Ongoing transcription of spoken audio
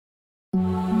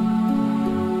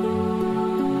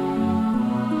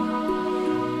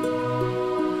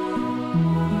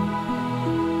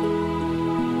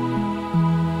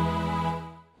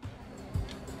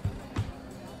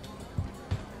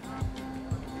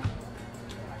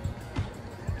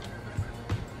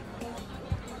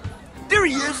There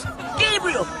he is!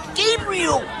 Gabriel!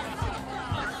 Gabriel!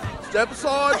 Step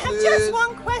aside, I have please. just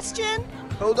one question.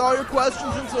 Hold all your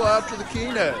questions until after the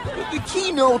keynote. The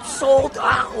keynote sold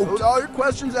out! Hold all your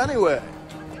questions anyway.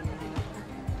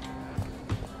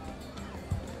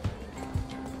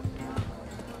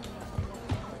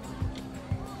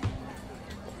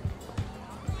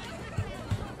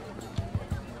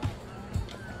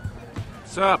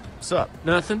 Sup? Sup?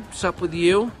 Nothing? Sup with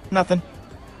you? Nothing.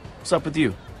 What's up with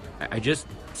you? I just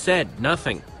said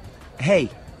nothing. Hey,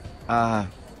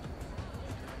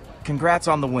 congrats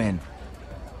on the win.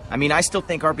 I mean, I still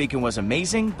think our beacon was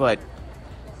amazing, but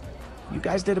you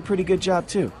guys did a pretty good job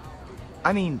too.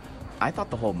 I mean, I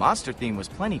thought the whole monster theme was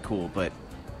plenty cool, but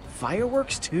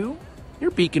fireworks too?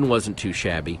 Your beacon wasn't too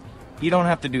shabby. You don't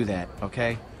have to do that,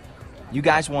 okay? You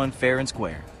guys won fair and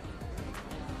square.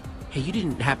 Hey, you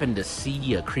didn't happen to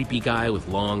see a creepy guy with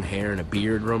long hair and a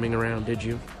beard roaming around, did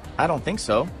you? I don't think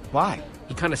so. Why?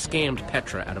 He kind of scammed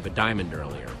Petra out of a diamond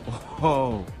earlier.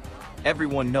 Oh,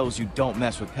 everyone knows you don't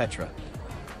mess with Petra.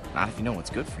 Not if you know what's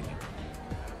good for you.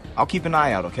 I'll keep an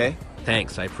eye out, okay?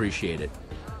 Thanks, I appreciate it.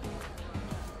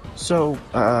 So,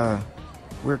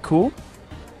 we're cool?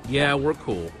 Yeah, we're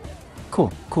cool.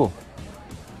 Cool.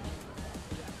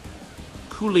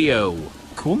 Coolio.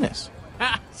 Coolness.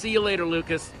 Ha! See you later,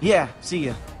 Lucas. Yeah, see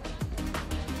ya.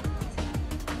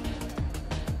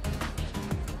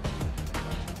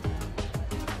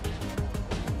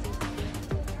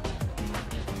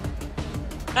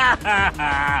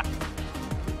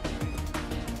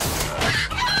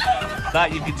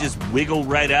 Thought you could just wiggle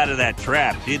right out of that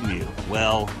trap, didn't you?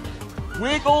 Well,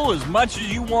 wiggle as much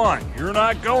as you want. You're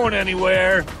not going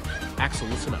anywhere. Axel,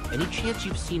 listen up. Any chance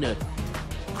you've seen a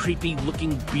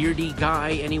creepy-looking beardy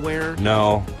guy anywhere?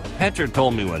 No. Petra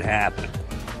told me what happened.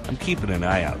 I'm keeping an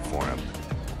eye out for him.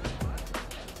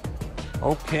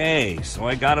 Okay, so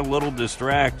I got a little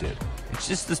distracted. It's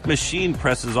just this machine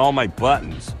presses all my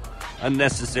buttons.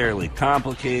 Unnecessarily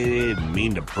complicated,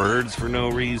 mean to birds for no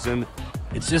reason.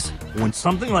 It's just, when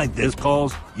something like this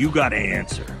calls, you gotta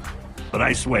answer. But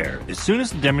I swear, as soon as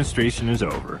the demonstration is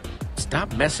over...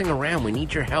 Stop messing around, we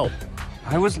need your help.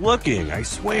 I was looking, I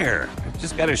swear. I've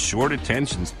just got a short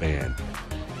attention span.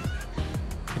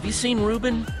 Have you seen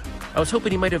Ruben? I was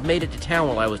hoping he might have made it to town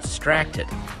while I was distracted.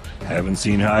 Haven't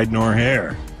seen hide nor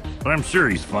hair. But I'm sure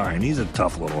he's fine, he's a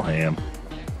tough little ham.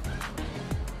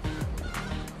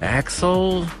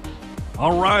 Axel?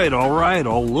 Alright,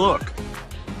 I'll look.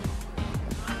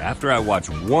 After I watch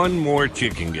one more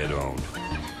chicken get owned.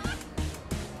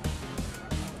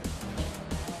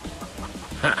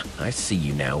 Ha! I see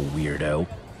you now, weirdo.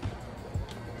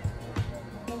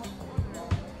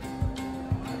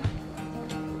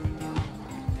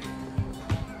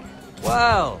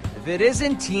 Well, if it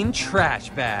isn't Team Trash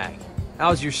Bag.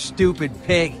 How's your stupid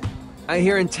pig? I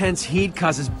hear intense heat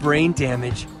causes brain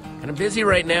damage. Kinda busy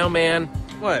right now, man.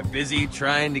 What, busy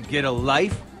trying to get a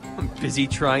life? I'm busy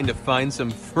trying to find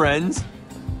some friends?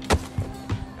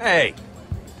 Hey!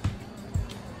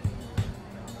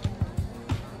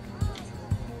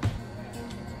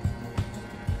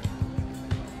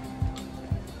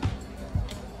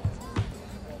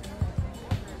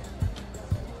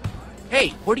 Hey,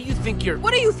 what do you think you're...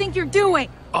 What do you think you're doing?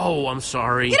 Oh, I'm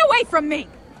sorry. Get away from me!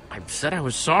 I said I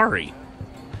was sorry.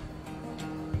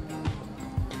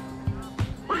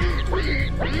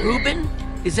 Ruben?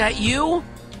 Is that you?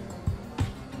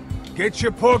 Get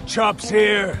your pork chops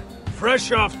here,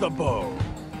 fresh off the bone.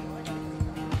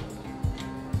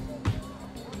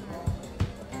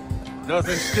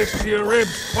 Nothing sticks to your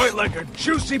ribs quite like a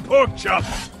juicy pork chop.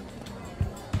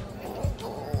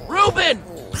 Ruben!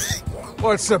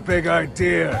 What's the big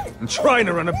idea? I'm trying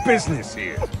to run a business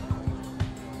here.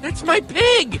 That's my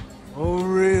pig! Oh,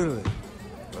 really?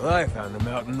 Well, I found him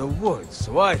out in the woods,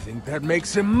 so I think that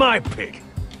makes him my pig.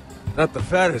 Not the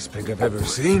fattest pig I've ever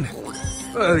seen,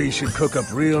 but he should cook up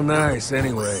real nice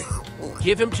anyway.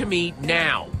 Give him to me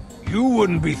now. You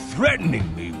wouldn't be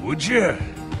threatening me, would you?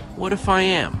 What if I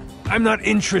am? I'm not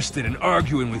interested in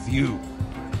arguing with you.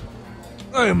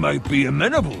 I might be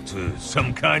amenable to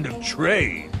some kind of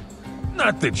trade.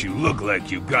 Not that you look like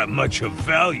you've got much of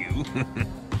value.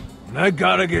 I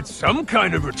gotta get some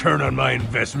kind of return on my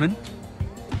investment.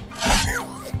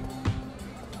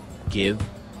 Give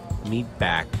me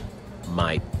back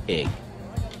my pig.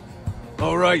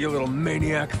 All right, you little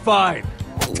maniac. Fine.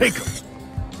 Take him.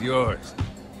 It's yours.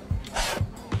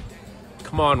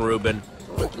 Come on, Ruben.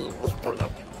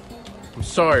 I'm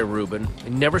sorry, Ruben. I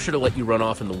never should have let you run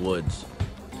off in the woods.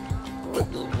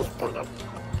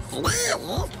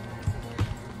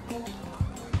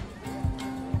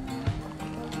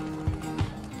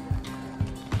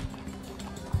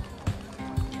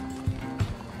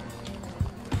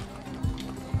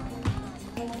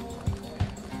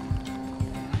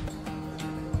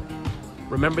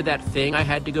 Remember that thing I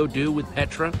had to go do with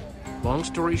Petra? Long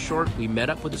story short, we met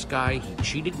up with this guy, he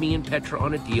cheated me and Petra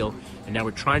on a deal, and now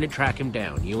we're trying to track him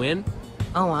down. You in?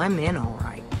 Oh, I'm in, all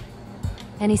right.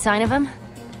 Any sign of him?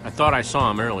 I thought I saw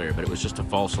him earlier, but it was just a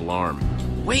false alarm.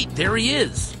 Wait, there he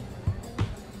is!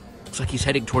 Looks like he's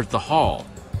heading towards the hall.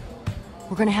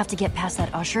 We're gonna have to get past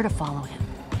that usher to follow him.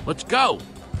 Let's go!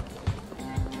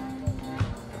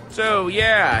 So,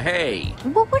 yeah, hey.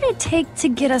 What would it take to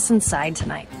get us inside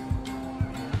tonight?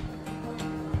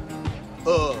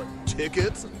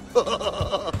 Tickets?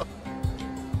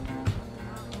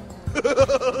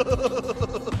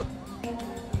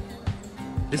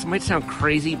 This might sound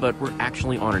crazy, but we're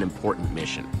actually on an important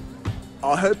mission.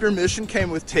 I hope your mission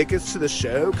came with tickets to the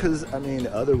show, because, I mean,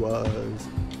 otherwise...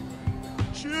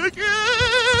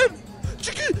 Chicken!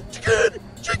 Chicken! Chicken!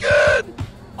 Chicken!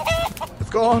 It's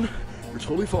gone. You're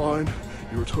totally fine.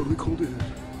 You're a totally cool dude.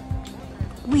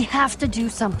 We have to do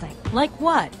something. Like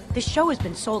what? The show has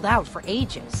been sold out for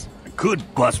ages. I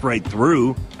could bust right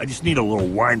through. I just need a little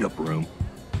wind-up room.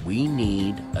 We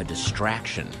need a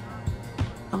distraction.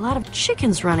 A lot of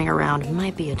chickens running around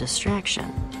might be a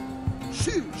distraction.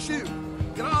 Shoot!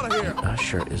 Get out of here!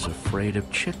 Usher is afraid of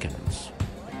chickens.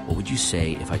 What would you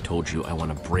say if I told you I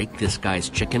want to break this guy's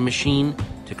chicken machine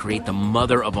to create the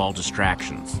mother of all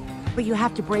distractions? But you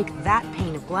have to break that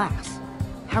pane of glass.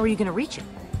 How are you gonna reach it?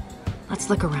 Let's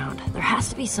look around. There has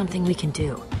to be something we can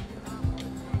do.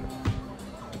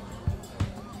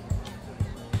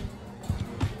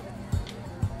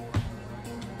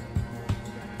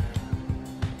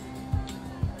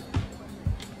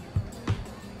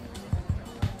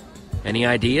 Any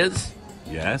ideas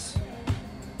Yes?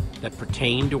 that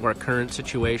pertain to our current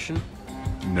situation?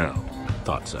 No.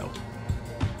 Thought so.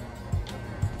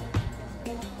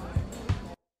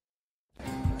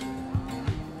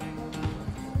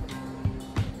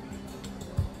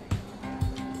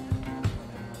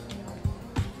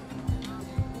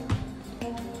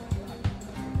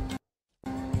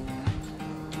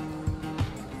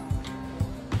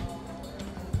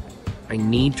 I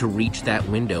need to reach that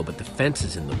window, but the fence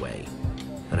is in the way.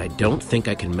 And I don't think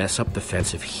I can mess up the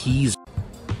fence if he's...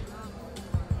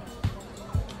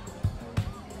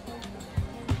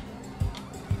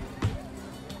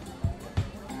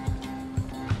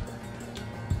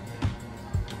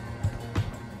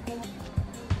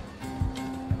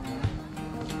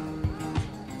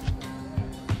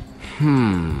 I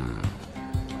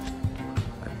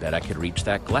bet I could reach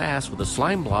that glass with a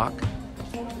slime block.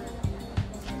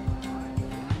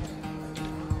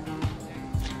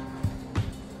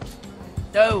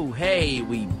 Oh, hey,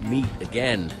 we meet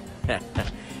again.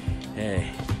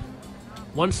 Hey.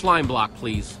 One slime block,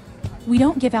 please. We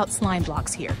don't give out slime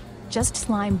blocks here, just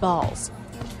slime balls.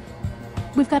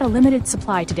 We've got a limited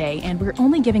supply today, and we're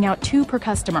only giving out 2 per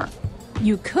customer.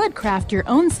 You could craft your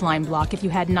own slime block if you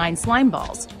had 9 slime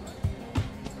balls.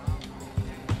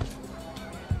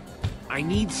 I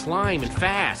need slime and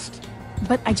fast.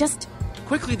 But I just...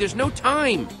 Quickly, there's no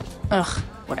time. Ugh,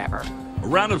 whatever. A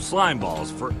round of slime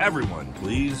balls for everyone,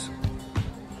 please.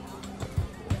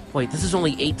 Wait, this is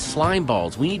only 8 slime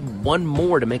balls. We need 1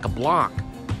 more to make a block.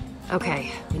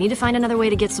 Okay, we need to find another way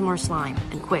to get some more slime,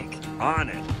 and quick. On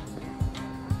it.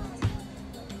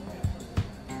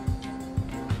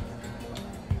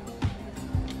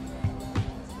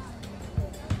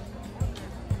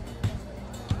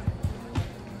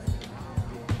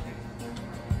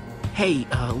 Hey,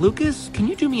 Lucas, can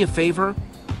you do me a favor?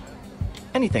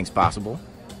 Anything's possible.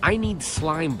 I need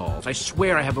slime balls. I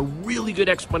swear I have a really good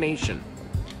explanation.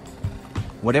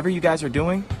 Whatever you guys are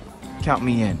doing, count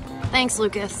me in. Thanks,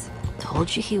 Lucas.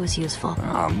 Told you he was useful.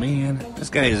 Oh man, this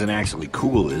guy isn't actually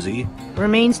cool, is he?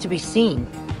 Remains to be seen.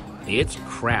 It's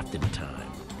crafting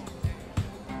time.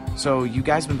 So, you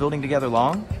guys been building together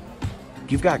long?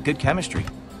 You've got good chemistry.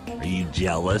 Are you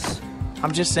jealous?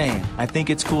 I'm just saying, I think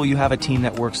it's cool you have a team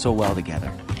that works so well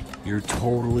together. You're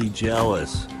totally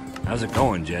jealous. How's it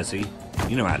going, Jesse?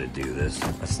 You know how to do this.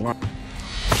 A slime.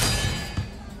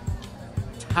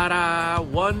 Ta-da!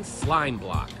 1 slime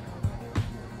block.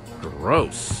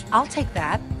 Gross. I'll take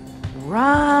that.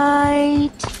 Right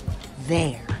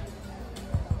there.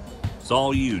 It's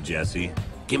all you, Jesse.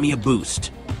 Give me a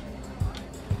boost.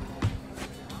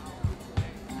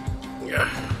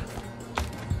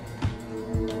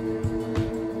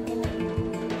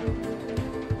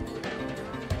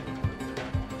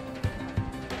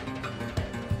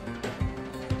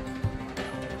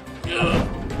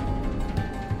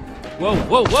 Whoa,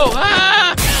 whoa, whoa!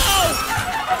 Ah!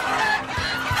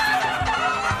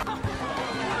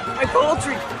 My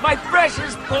poultry! My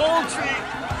precious poultry!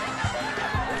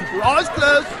 Keep your eyes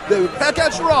closed. They would peck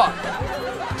at your eye.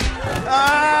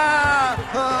 Ah!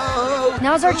 Oh!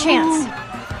 Now's our chance.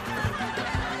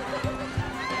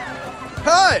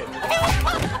 Hey!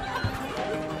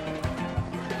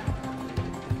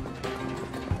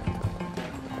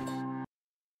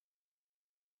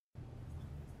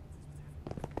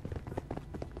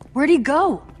 Where'd he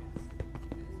go?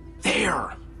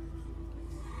 There!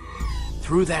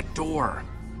 Through that door.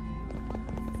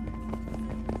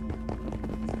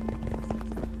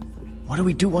 What do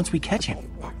we do once we catch him?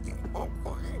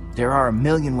 There are a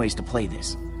million ways to play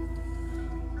this.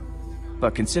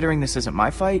 But considering this isn't my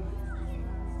fight,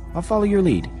 I'll follow your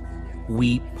lead.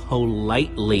 We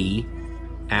politely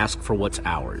ask for what's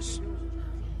ours.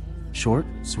 Short,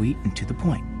 sweet, and to the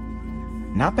point.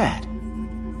 Not bad.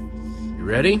 You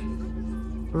ready?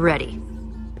 Ready.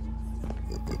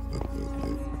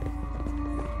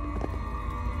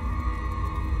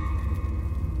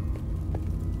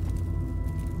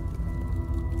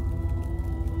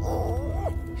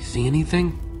 See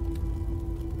anything?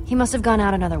 He must have gone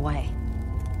out another way.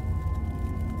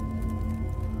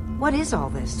 What is all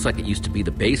this? Looks like it used to be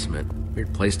the basement.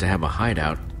 Weird place to have a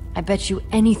hideout. I bet you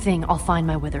anything I'll find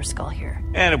my wither skull here.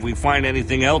 And if we find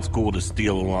anything else cool to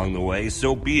steal along the way,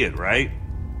 so be it, right?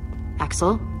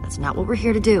 Axel, that's not what we're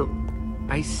here to do.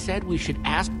 I said we should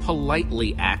ask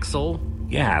politely, Axel.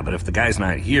 Yeah, but if the guy's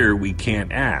not here, we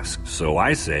can't ask. So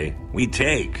I say, we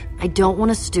take. I don't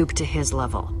want to stoop to his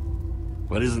level.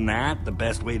 But isn't that the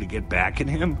best way to get back at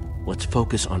him? Let's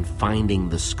focus on finding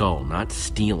the skull, not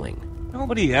stealing.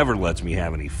 Nobody ever lets me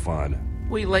have any fun.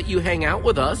 We let you hang out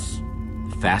with us.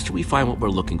 The faster we find what we're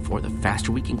looking for, the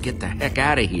faster we can get the heck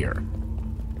out of here.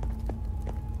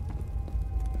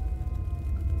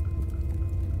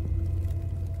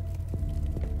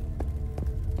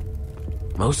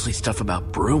 Mostly stuff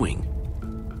about brewing.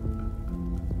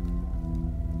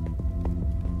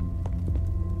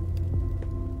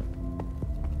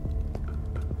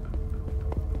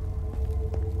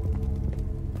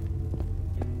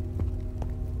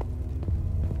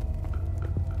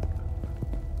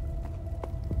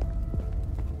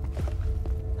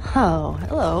 Oh,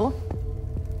 hello.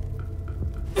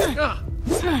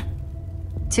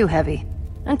 Too heavy.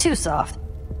 And too soft.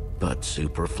 But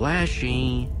super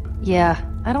flashy. Yeah,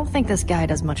 I don't think this guy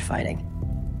does much fighting.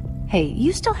 Hey,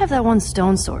 you still have that one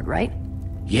stone sword, right?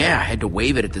 Yeah, I had to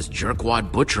wave it at this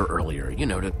jerkwad butcher earlier,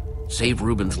 to save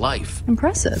Ruben's life.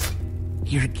 Impressive.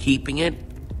 You're keeping it?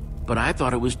 But I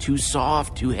thought it was too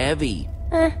soft, too heavy.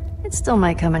 It still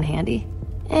might come in handy.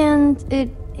 And it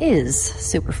is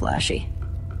super flashy.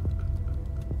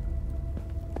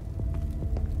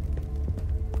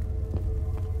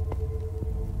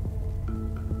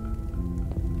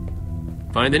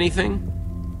 Find anything?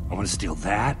 I want to steal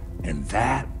that and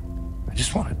that. I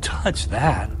just want to touch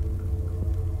that.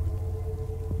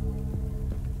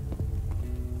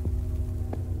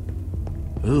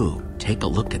 Ooh, take a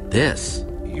look at this.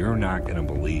 You're not gonna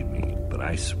believe me, but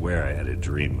I swear I had a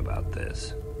dream about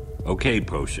this. Okay,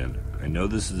 Potion, I know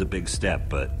this is a big step,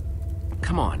 but...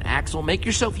 Come on, Axel, make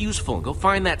yourself useful and go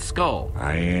find that skull.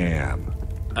 I am.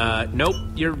 Nope,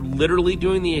 you're literally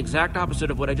doing the exact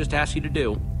opposite of what I just asked you to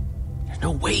do. There's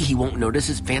no way he won't notice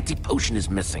his fancy potion is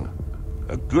missing.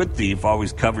 A good thief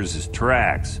always covers his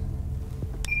tracks.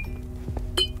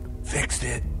 Fixed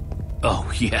it.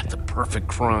 Oh yeah, the perfect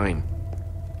crime.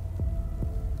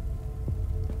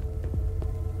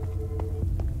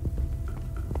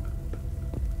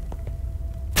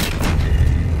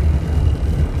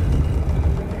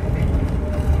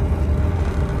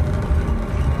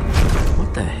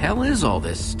 What the hell is all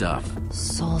this stuff?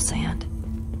 Soul sand.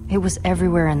 It was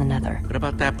everywhere in the Nether. What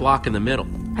about that block in the middle?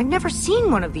 I've never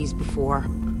seen one of these before.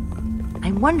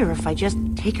 I wonder if I just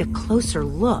take a closer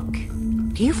look.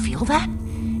 Do you feel that?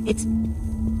 It's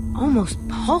almost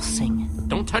pulsing.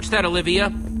 Don't touch that,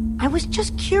 Olivia. I was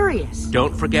just curious.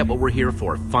 Don't forget what we're here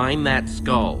for. Find that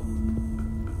skull.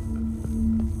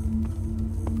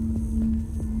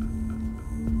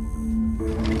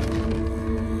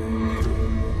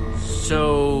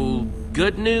 So,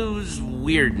 good news,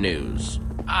 weird news.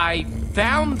 I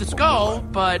found the skull,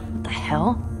 but... The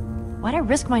hell? Why'd I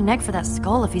risk my neck for that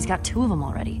skull if he's got two of them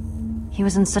already? He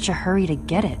was in such a hurry to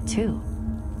get it, too.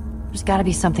 There's gotta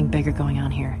be something bigger going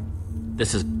on here.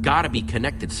 This has gotta be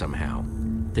connected somehow.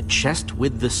 The chest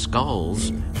with the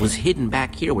skulls was hidden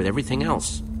back here with everything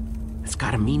else. It's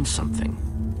gotta mean something.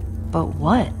 But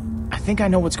what? I think I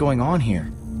know what's going on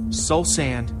here. Soul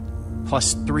sand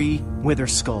plus 3 wither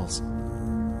skulls.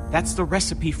 That's the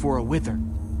recipe for a wither.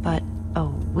 But a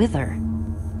wither?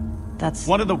 That's...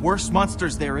 One of the worst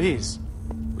monsters there is.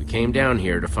 We came down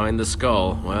here to find the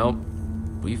skull. Well,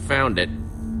 we found it.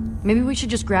 Maybe we should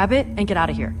just grab it and get out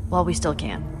of here while we still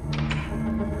can.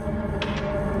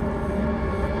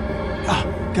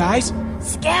 Guys?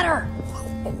 Scatter!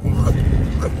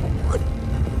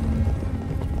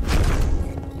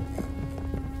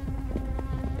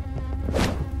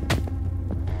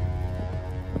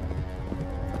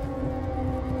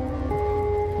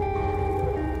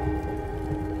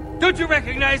 Don't you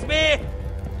recognize me?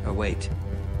 Oh, wait.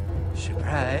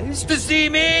 Surprised to see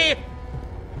me?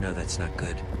 No, that's not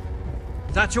good.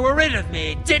 Thought you were rid of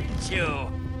me, didn't you?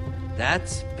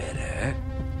 That's better.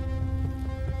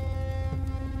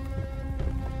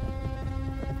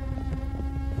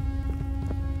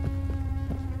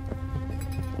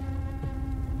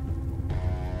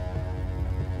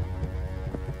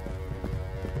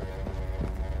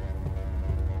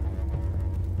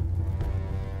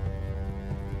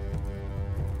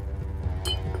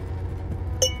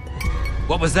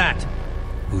 What was that?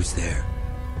 Who's there?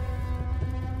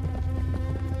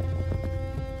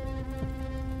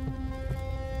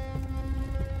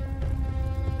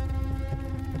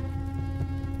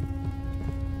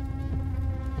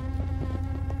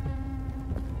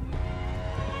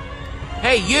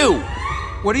 Hey, you!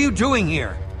 What are you doing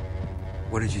here?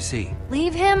 What did you see?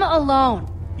 Leave him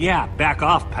alone. Yeah, back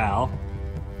off, pal.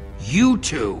 You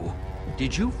two!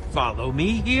 Did you follow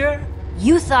me here?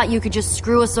 You thought you could just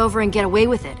screw us over and get away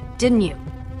with it, didn't you?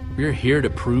 We're here to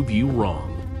prove you wrong.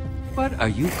 What are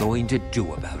you going to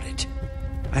do about it?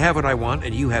 I have what I want,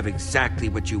 and you have exactly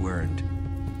what you earned.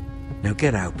 Now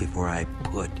get out before I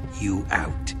put you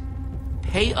out.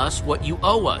 Pay us what you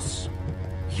owe us.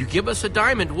 You give us a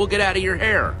diamond, we'll get out of your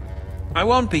hair. I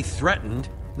won't be threatened.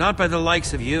 Not by the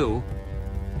likes of you.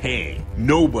 Hey,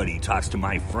 nobody talks to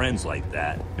my friends like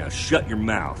that. Now shut your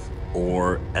mouth,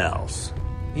 or else.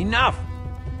 Enough!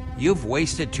 You've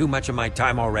wasted too much of my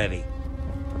time already.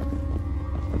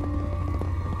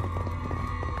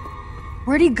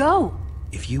 Where'd he go?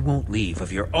 If you won't leave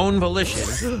of your own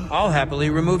volition, I'll happily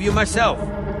remove you myself.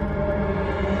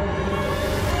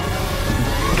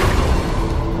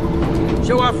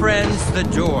 Show our friends the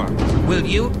door, will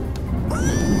you?